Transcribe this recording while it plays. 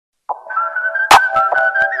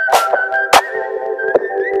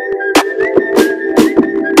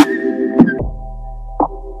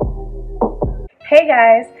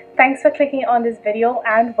guys, thanks for clicking on this video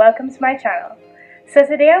and welcome to my channel. So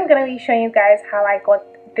today I'm going to be showing you guys how I got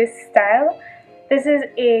this style. This is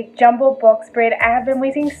a jumbo box braid. I have been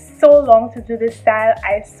waiting so long to do this style.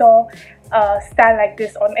 I saw a style like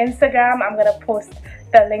this on Instagram. I'm going to post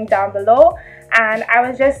the link down below, and I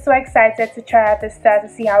was just so excited to try out this style to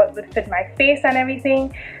see how it would fit my face and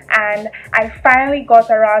everything. And I finally got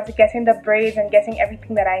around to getting the braids and getting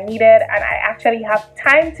everything that I needed, and I actually have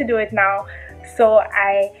time to do it now. So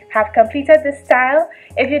I have completed this style.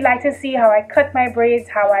 If you'd like to see how I cut my braids,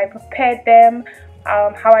 how I prepared them,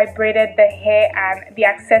 how I braided the hair and the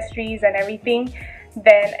accessories and everything,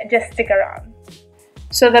 then just stick around.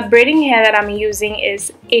 So the braiding hair that I'm using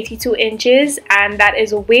is 82 inches, and that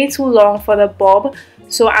is way too long for the bob.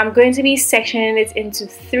 So I'm going to be sectioning it into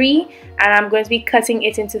 3, and I'm going to be cutting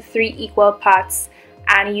it into 3 equal parts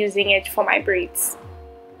and using it for my braids.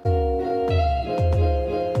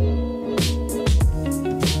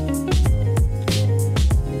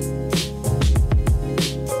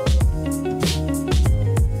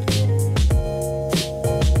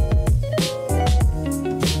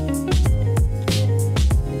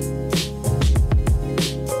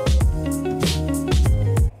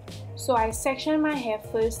 So I section my hair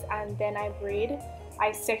first and then I braid.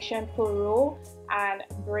 I section per row and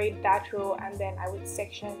braid that row, and then I would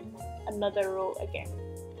section another row again.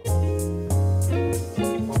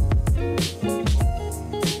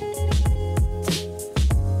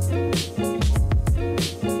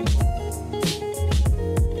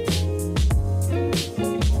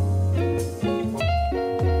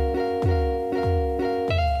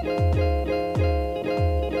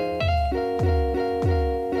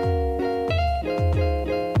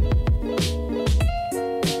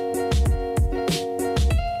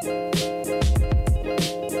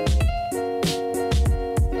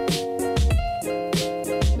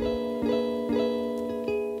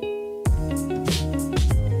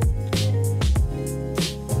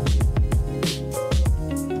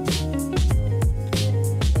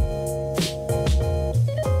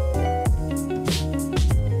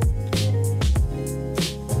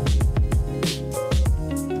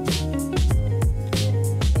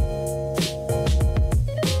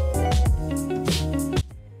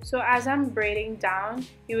 So as I'm braiding down,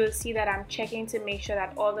 you will see that I'm checking to make sure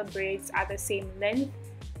that all the braids are the same length,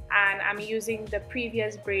 and I'm using the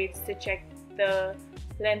previous braids to check the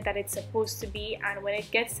length that it's supposed to be, and when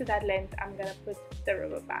it gets to that length, I'm gonna put the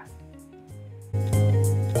rubber band.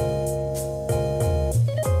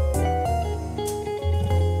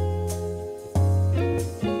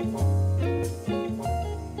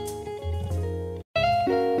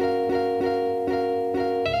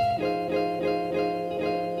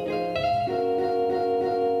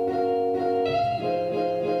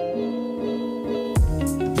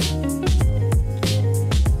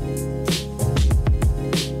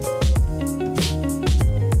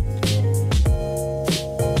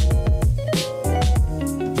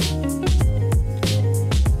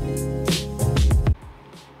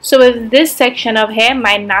 So with this section of hair,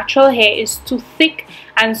 my natural hair is too thick,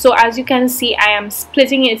 and so as you can see, I am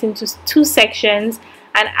splitting it into 2 sections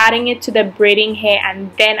and adding it to the braiding hair,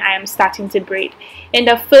 and then I am starting to braid. In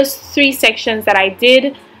the first 3 sections that I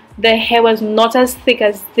did, the hair was not as thick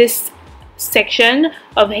as this section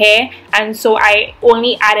of hair, and so I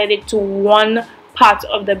only added it to 1 part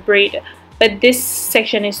of the braid. But this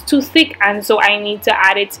section is too thick, and so I need to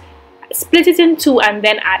add it, split it in 2 and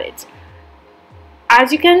then add it.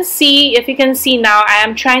 As you can see, if you can see now, I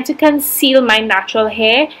am trying to conceal my natural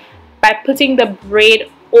hair by putting the braid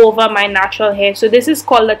over my natural hair. So this is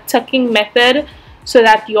called the tucking method, so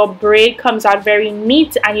that your braid comes out very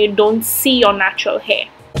neat and you don't see your natural hair.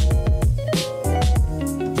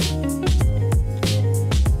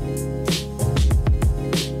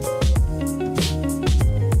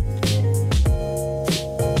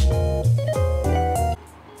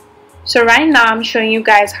 So right now I'm showing you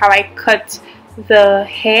guys how I cut the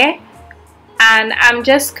hair, and I'm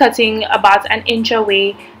just cutting about 1 inch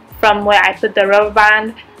away from where I put the rubber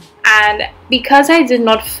band. And because I did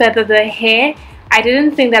not feather the hair, I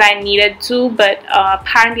didn't think that I needed to, but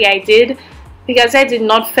apparently I did. Because I did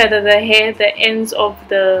not feather the hair, the ends of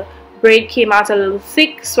the braid came out a little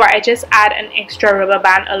thick, so I just add an extra rubber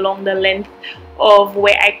band along the length of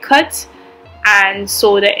where I cut, and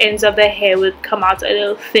so the ends of the hair would come out a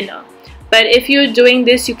little thinner. But if you're doing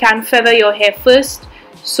this, you can feather your hair first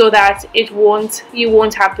so that you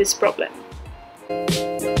won't have this problem.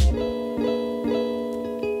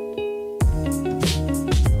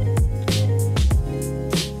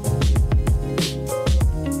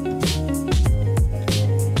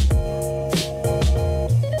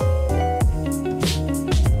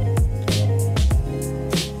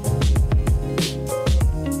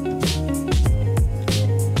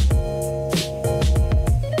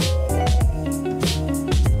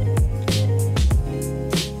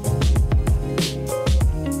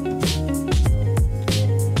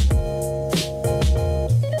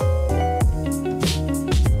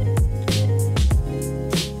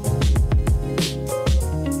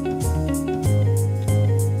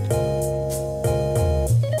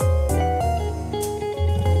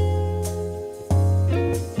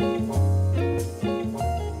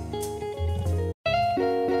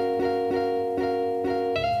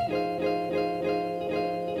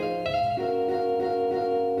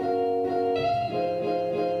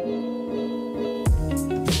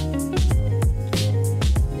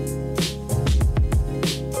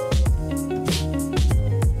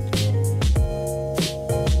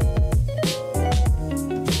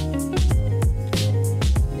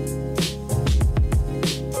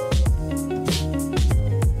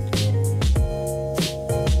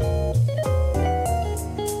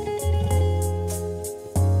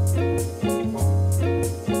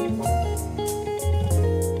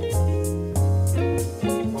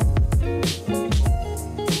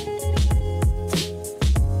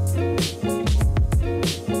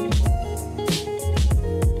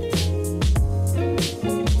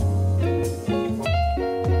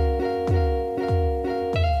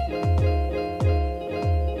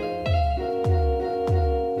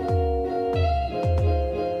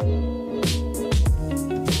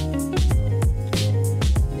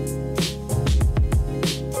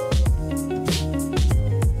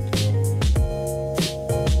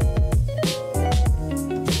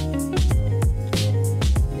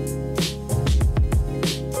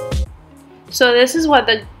 So this is what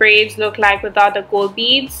the braids look like without the gold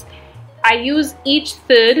beads. I use each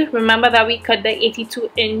third. Remember that we cut the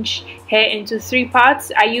 82-inch hair into 3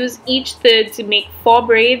 parts. I use each third to make 4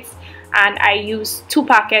 braids, and I use 2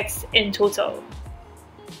 packets in total.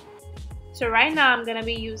 So right now I'm going to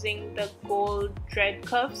be using the gold dread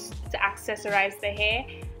cuffs to accessorize the hair,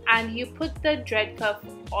 and you put the dread cuff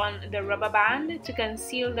on the rubber band to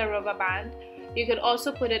conceal the rubber band. You could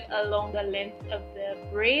also put it along the length of the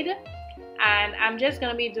braid, and I'm just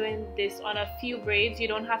going to be doing this on a few braids. You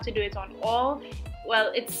don't have to do it on all.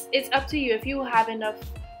 Well, it's up to you. If you have enough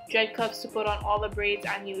dread cuffs to put on all the braids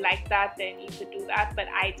and you like that, then you could do that, but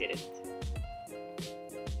I didn't.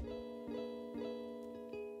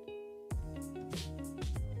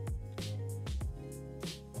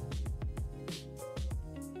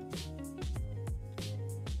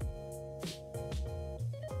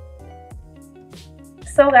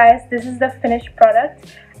 So guys, this is the finished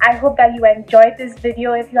product. I hope that you enjoyed this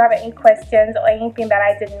video. If you have any questions or anything that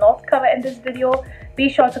I did not cover in this video, be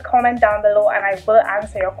sure to comment down below and I will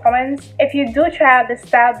answer your comments. If you do try out this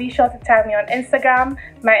style, be sure to tag me on Instagram.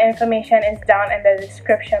 My information is down in the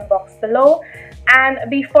description box below. And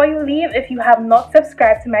before you leave, if you have not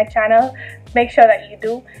subscribed to my channel, make sure that you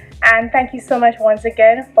do. And thank you so much once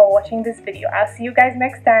again for watching this video. I'll see you guys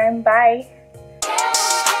next time. Bye.